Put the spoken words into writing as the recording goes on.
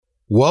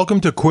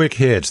Welcome to Quick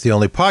Hits, the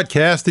only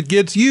podcast that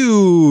gets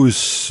you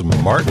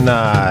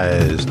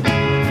smartenized.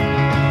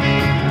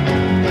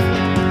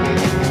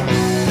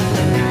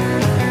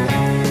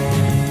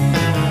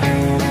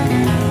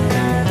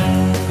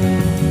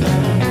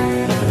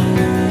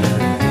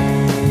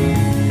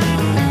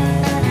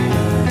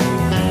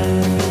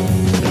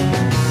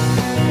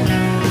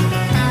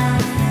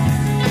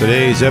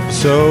 Today's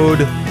episode,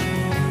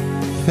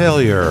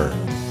 failure.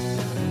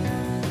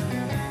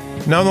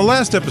 Now, in the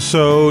last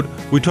episode,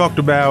 we talked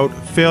about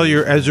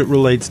failure as it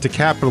relates to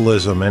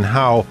capitalism and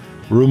how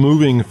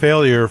removing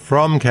failure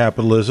from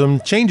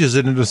capitalism changes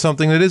it into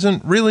something that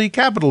isn't really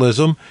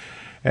capitalism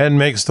and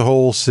makes the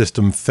whole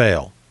system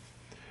fail.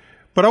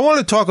 But I want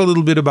to talk a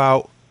little bit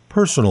about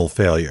personal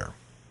failure,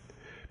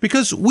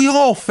 because we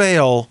all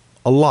fail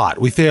a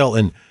lot. We fail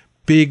in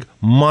big,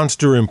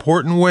 monster,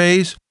 important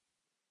ways,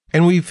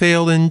 and we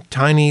fail in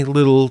tiny,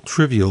 little,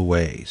 trivial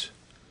ways.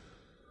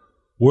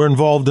 We're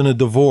involved in a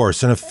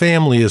divorce and a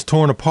family is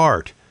torn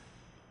apart.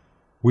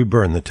 We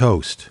burn the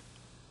toast.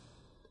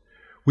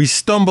 We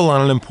stumble on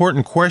an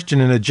important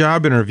question in a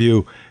job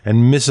interview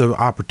and miss an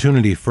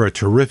opportunity for a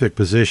terrific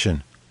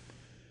position.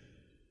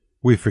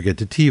 We forget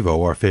to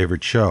TiVo our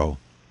favorite show.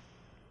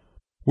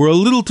 We're a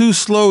little too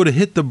slow to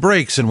hit the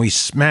brakes and we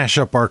smash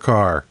up our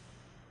car.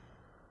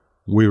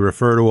 We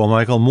refer to a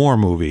Michael Moore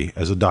movie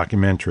as a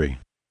documentary.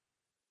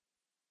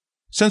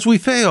 Since we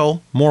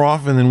fail more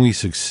often than we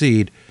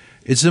succeed,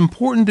 it's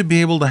important to be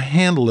able to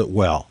handle it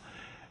well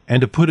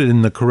and to put it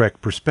in the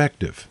correct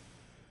perspective.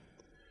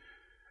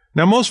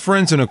 Now, most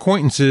friends and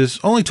acquaintances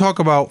only talk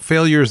about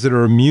failures that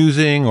are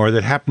amusing or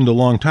that happened a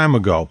long time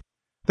ago.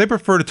 They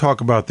prefer to talk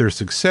about their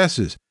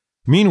successes.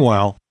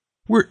 Meanwhile,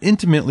 we're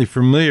intimately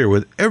familiar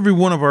with every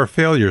one of our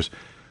failures,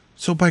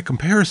 so by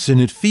comparison,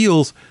 it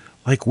feels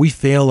like we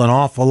fail an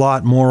awful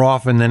lot more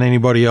often than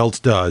anybody else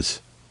does.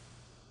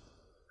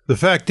 The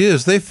fact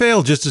is, they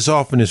fail just as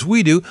often as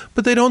we do,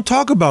 but they don't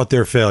talk about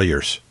their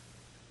failures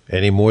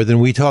any more than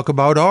we talk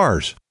about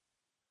ours.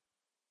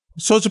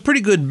 So it's a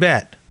pretty good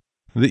bet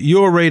that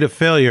your rate of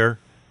failure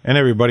and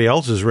everybody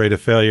else's rate of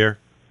failure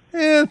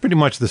is pretty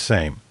much the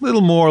same. A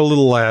little more, a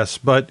little less,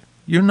 but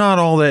you're not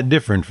all that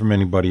different from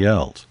anybody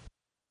else.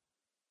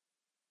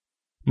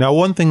 Now,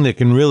 one thing that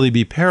can really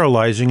be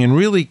paralyzing and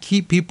really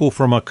keep people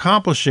from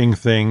accomplishing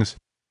things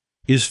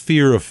is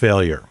fear of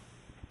failure.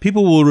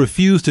 People will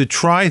refuse to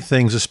try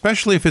things,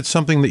 especially if it's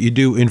something that you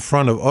do in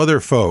front of other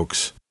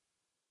folks,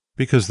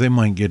 because they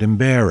might get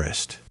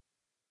embarrassed.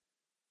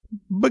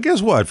 But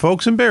guess what,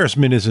 folks?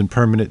 Embarrassment isn't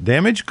permanent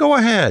damage. Go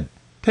ahead.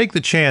 Take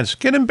the chance.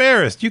 Get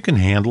embarrassed. You can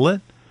handle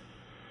it.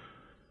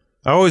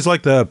 I always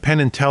like the Penn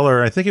and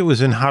Teller. I think it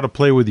was in How to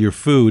Play with Your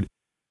Food.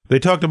 They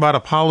talked about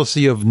a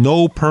policy of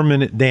no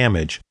permanent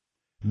damage.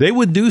 They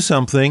would do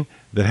something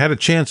that had a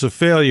chance of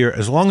failure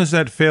as long as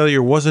that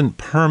failure wasn't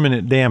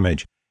permanent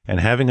damage. And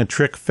having a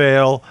trick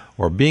fail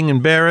or being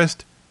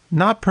embarrassed,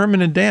 not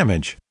permanent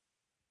damage.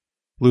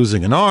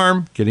 Losing an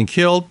arm, getting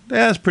killed,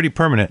 that's pretty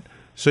permanent.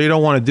 So you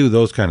don't want to do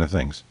those kind of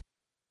things.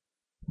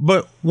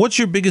 But what's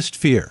your biggest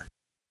fear?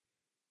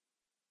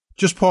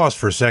 Just pause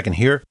for a second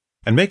here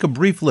and make a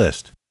brief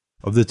list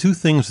of the two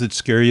things that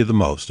scare you the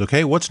most,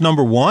 okay? What's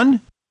number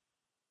one?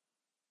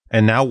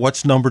 And now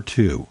what's number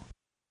two?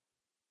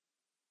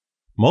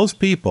 Most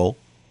people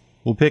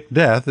will pick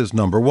death as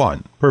number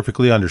one.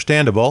 Perfectly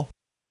understandable.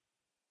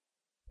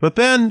 But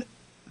then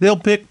they'll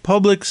pick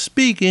public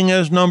speaking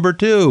as number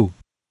two.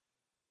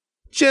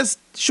 Just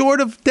short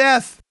of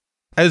death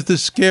as the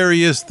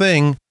scariest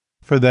thing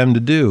for them to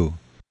do.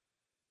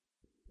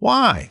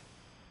 Why?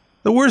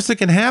 The worst that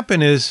can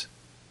happen is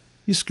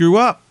you screw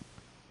up.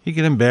 You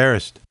get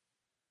embarrassed.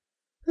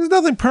 There's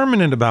nothing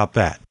permanent about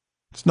that.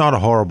 It's not a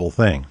horrible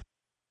thing.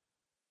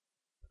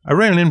 I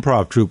ran an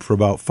improv troupe for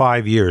about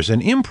 5 years,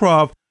 and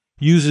improv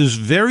uses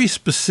very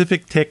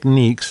specific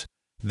techniques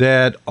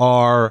that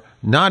are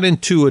not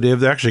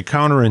intuitive. They're actually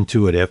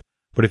counterintuitive.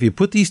 But if you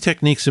put these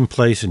techniques in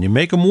place and you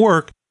make them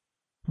work,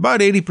 about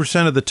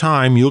 80% of the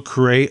time, you'll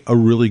create a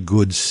really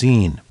good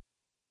scene.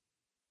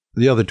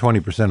 The other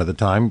 20% of the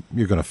time,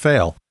 you're going to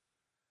fail.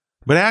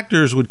 But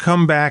actors would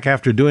come back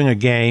after doing a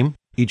game,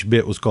 each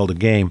bit was called a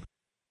game,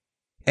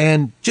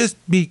 and just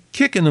be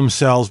kicking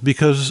themselves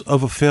because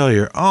of a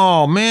failure.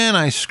 Oh man,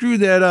 I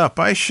screwed that up.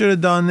 I should have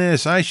done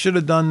this. I should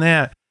have done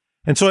that.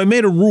 And so I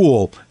made a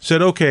rule,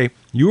 said, okay,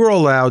 you are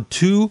allowed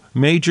 2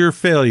 major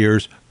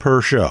failures per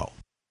show.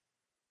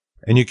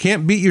 And you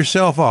can't beat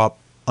yourself up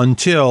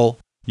until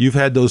you've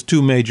had those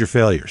 2 major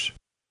failures.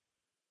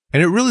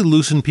 And it really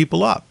loosened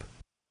people up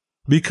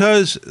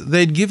because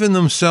they'd given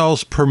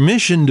themselves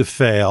permission to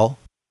fail.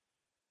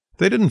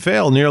 They didn't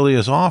fail nearly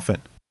as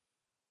often.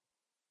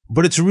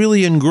 But it's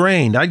really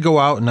ingrained. I'd go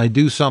out and I'd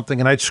do something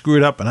and I'd screw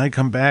it up and I'd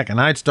come back and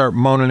I'd start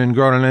moaning and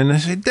groaning and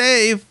I'd say,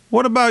 Dave,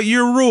 what about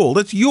your rule?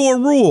 That's your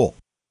rule.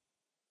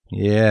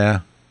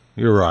 Yeah,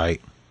 you're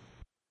right.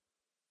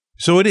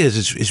 So it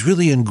is. It's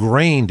really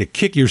ingrained to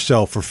kick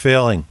yourself for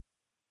failing.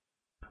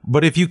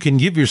 But if you can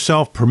give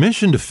yourself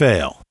permission to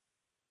fail,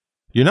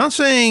 you're not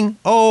saying,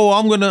 oh,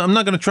 I'm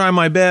not going to try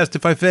my best.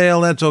 If I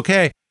fail, that's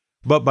okay.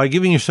 But by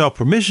giving yourself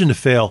permission to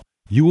fail,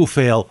 you will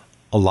fail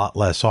a lot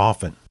less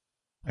often,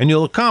 and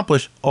you'll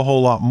accomplish a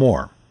whole lot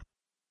more.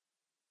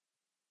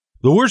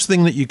 The worst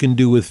thing that you can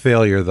do with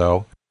failure,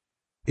 though,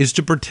 is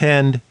to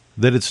pretend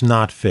that it's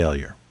not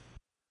failure.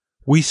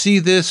 We see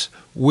this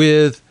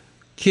with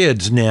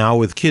kids now,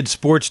 with kids'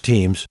 sports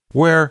teams,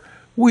 where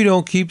we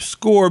don't keep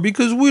score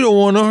because we don't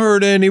want to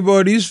hurt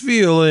anybody's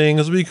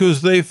feelings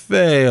because they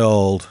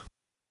failed.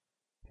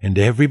 And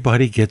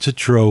everybody gets a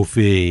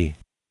trophy.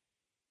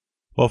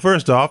 Well,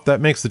 first off, that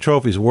makes the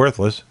trophies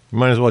worthless. You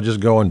might as well just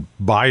go and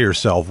buy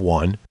yourself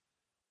one.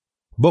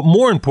 But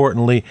more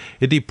importantly,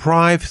 it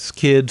deprives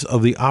kids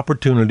of the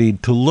opportunity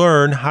to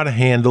learn how to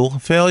handle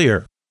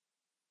failure.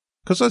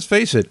 Because let's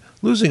face it,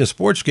 losing a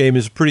sports game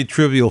is a pretty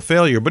trivial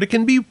failure, but it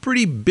can be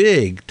pretty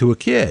big to a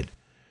kid.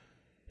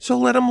 So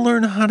let them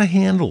learn how to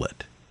handle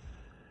it.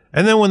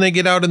 And then when they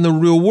get out in the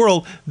real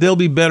world, they'll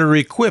be better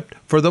equipped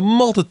for the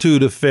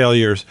multitude of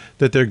failures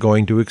that they're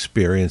going to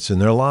experience in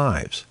their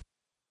lives.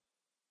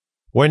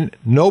 When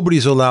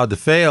nobody's allowed to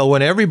fail,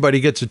 when everybody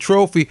gets a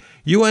trophy,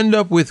 you end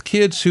up with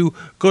kids who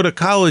go to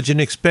college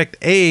and expect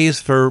A's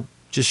for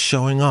just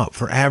showing up,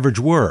 for average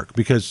work,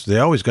 because they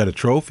always got a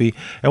trophy.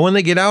 And when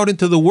they get out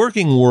into the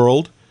working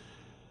world,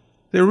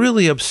 they're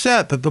really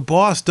upset that the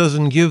boss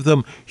doesn't give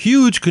them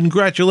huge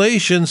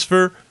congratulations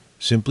for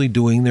simply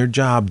doing their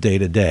job day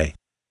to day.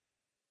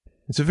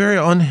 It's a very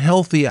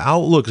unhealthy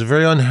outlook. It's a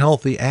very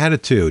unhealthy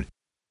attitude.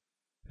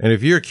 And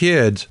if your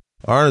kids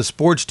are on a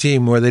sports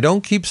team where they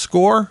don't keep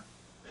score,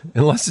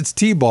 unless it's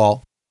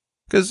t-ball,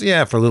 because,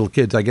 yeah, for little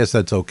kids, I guess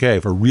that's okay,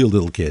 for real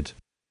little kids.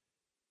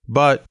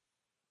 But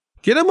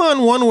get them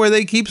on one where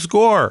they keep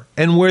score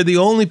and where the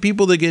only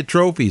people that get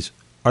trophies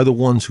are the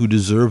ones who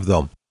deserve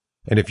them.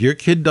 And if your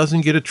kid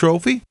doesn't get a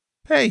trophy,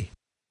 hey,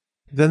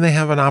 then they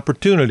have an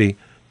opportunity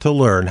to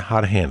learn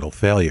how to handle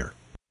failure.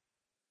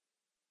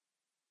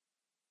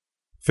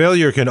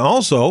 Failure can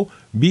also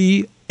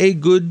be a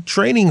good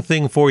training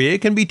thing for you.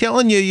 It can be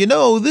telling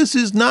you, this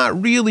is not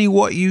really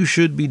what you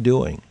should be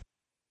doing.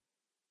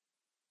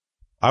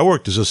 I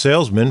worked as a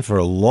salesman for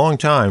a long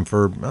time,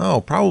 for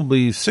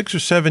probably 6 or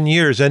 7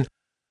 years, and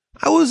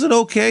I was an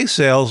okay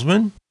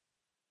salesman.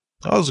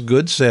 I was a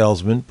good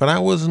salesman, but I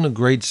wasn't a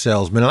great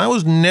salesman, and I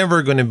was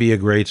never going to be a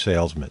great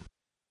salesman.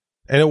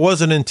 And it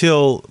wasn't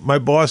until my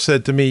boss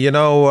said to me,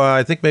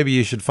 I think maybe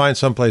you should find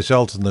someplace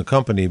else in the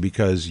company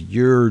because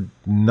you're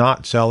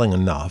not selling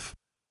enough.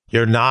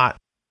 You're not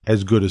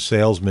as good a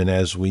salesman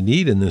as we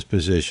need in this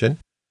position.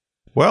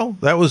 Well,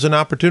 that was an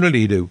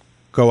opportunity to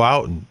go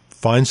out and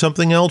find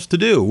something else to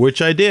do,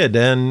 which I did,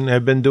 and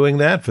have been doing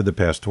that for the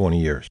past 20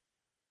 years.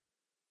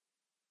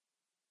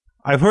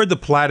 I've heard the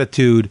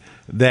platitude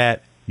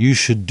that you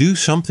should do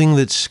something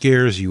that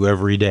scares you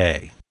every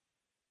day.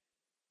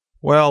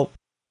 Well,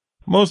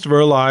 most of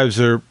our lives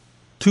are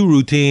too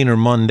routine or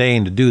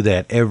mundane to do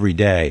that every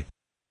day.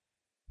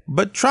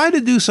 But try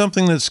to do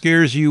something that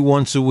scares you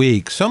once a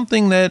week,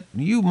 something that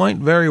you might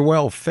very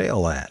well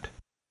fail at.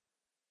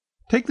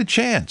 Take the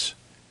chance,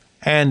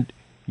 and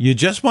you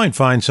just might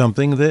find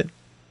something that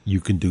you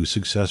can do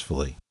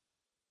successfully.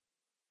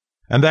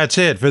 And that's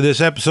it for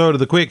this episode of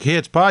the Quick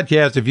Hits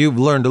Podcast. If you've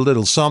learned a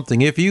little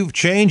something, if you've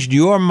changed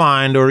your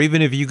mind, or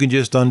even if you can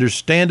just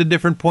understand a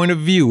different point of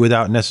view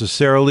without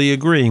necessarily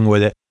agreeing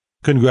with it,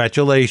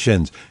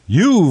 congratulations.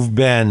 You've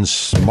been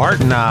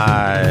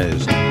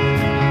smartenized.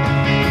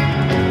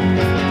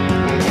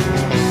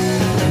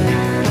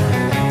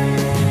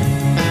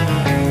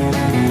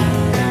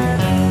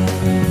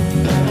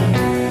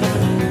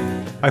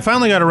 I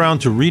finally got around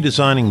to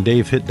redesigning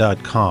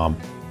DaveHitt.com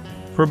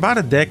for about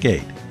a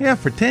decade. Yeah,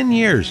 for 10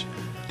 years.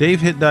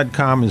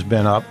 DaveHitt.com has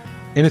been up,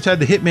 and it's had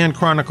the Hitman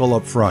Chronicle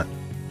up front.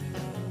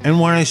 And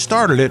when I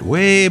started it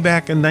way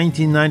back in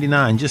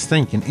 1999, just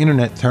think in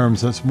internet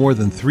terms, that's more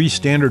than 3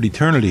 standard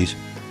eternities,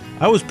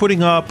 I was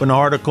putting up an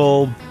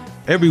article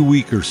every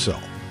week or so.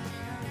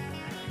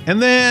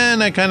 And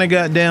then I kind of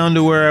got down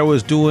to where I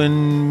was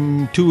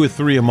doing 2 or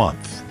 3 a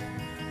month.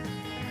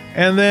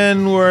 And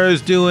then where I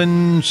was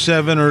doing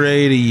 7 or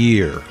 8 a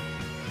year.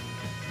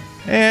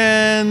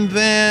 And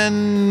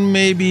then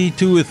maybe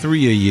 2 or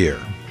 3 a year.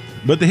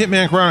 But the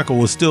Hitman Chronicle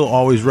was still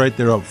always right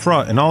there up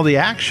front, and all the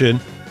action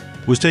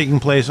was taking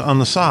place on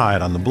the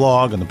side, on the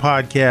blog, on the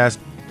podcast.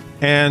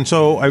 And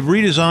so I've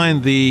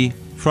redesigned the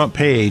front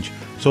page,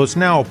 so it's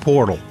now a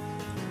portal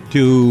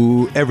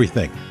to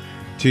everything.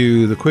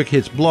 To the Quick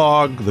Hits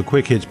blog, the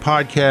Quick Hits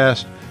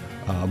podcast,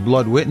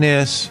 Blood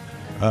Witness,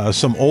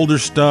 some older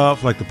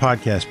stuff like the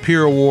Podcast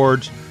Peer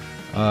Awards,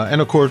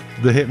 and of course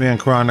the Hitman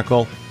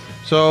Chronicle.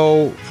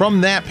 So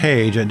from that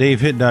page at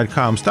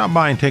DaveHitt.com, stop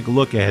by and take a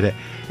look at it,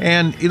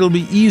 and it'll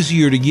be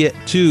easier to get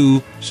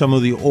to some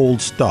of the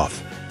old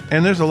stuff.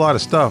 And there's a lot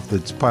of stuff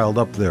that's piled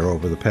up there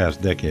over the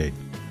past decade.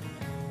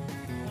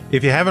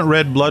 If you haven't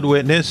read Blood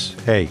Witness,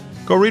 hey,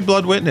 go read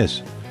Blood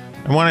Witness.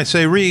 And when I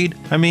say read,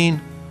 I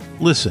mean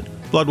listen.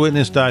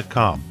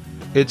 BloodWitness.com.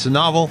 It's a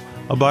novel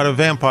about a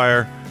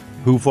vampire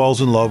who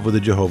falls in love with a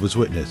Jehovah's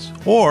Witness.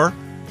 Or,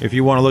 if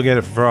you want to look at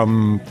it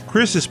from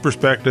Chris's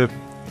perspective,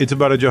 it's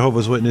about a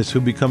Jehovah's Witness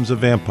who becomes a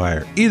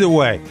vampire. Either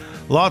way,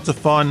 lots of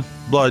fun,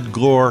 blood,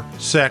 gore,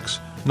 sex,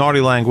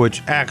 naughty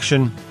language,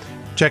 action.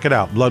 Check it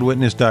out,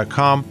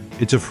 bloodwitness.com.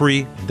 It's a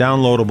free,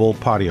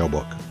 downloadable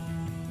audiobook.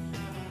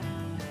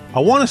 I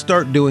want to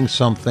start doing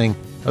something.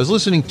 I was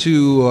listening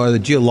to the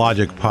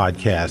Geologic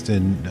podcast,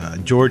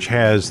 and George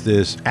has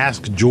this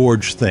Ask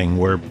George thing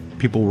where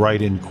people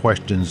write in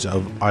questions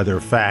of either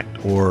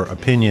fact or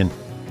opinion,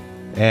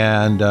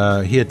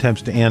 and he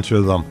attempts to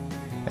answer them.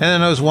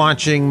 And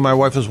then my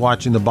wife was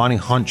watching the Bonnie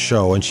Hunt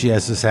show, and she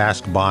has this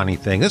Ask Bonnie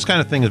thing. This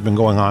kind of thing has been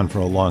going on for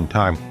a long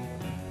time.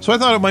 So I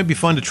thought it might be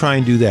fun to try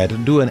and do that,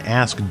 and do an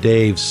Ask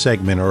Dave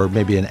segment, or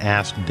maybe an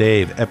Ask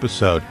Dave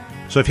episode.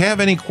 So if you have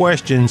any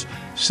questions,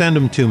 send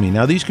them to me.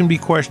 Now, these can be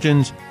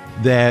questions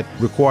that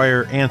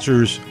require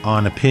answers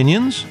on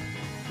opinions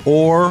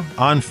or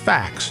on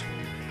facts.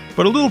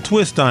 But a little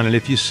twist on it,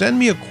 if you send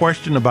me a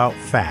question about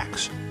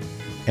facts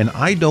and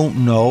I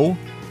don't know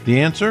the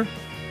answer,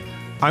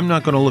 I'm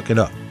not going to look it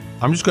up.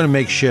 I'm just going to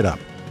make shit up.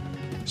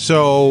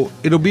 So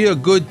it'll be a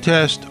good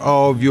test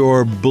of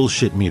your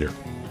bullshit meter.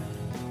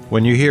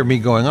 When you hear me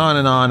going on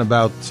and on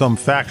about some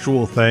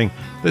factual thing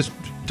that's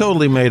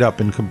totally made up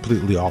and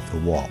completely off the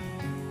wall.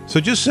 So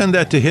just send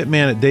that to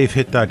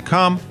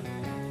hitman@davehit.com.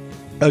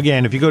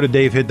 Again, if you go to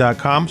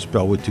davehit.com,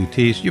 spelled with 2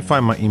 T's, you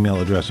find my email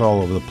address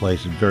all over the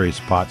place in various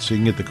spots, so you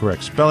can get the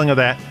correct spelling of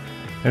that.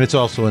 And it's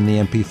also in the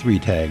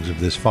MP3 tags of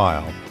this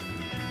file.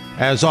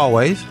 As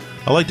always,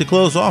 I'd like to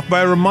close off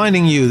by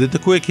reminding you that the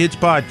Quick Hits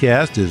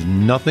Podcast is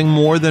nothing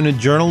more than a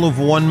journal of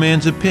one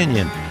man's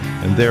opinion,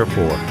 and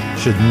therefore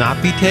should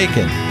not be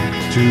taken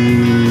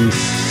too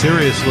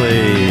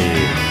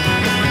seriously.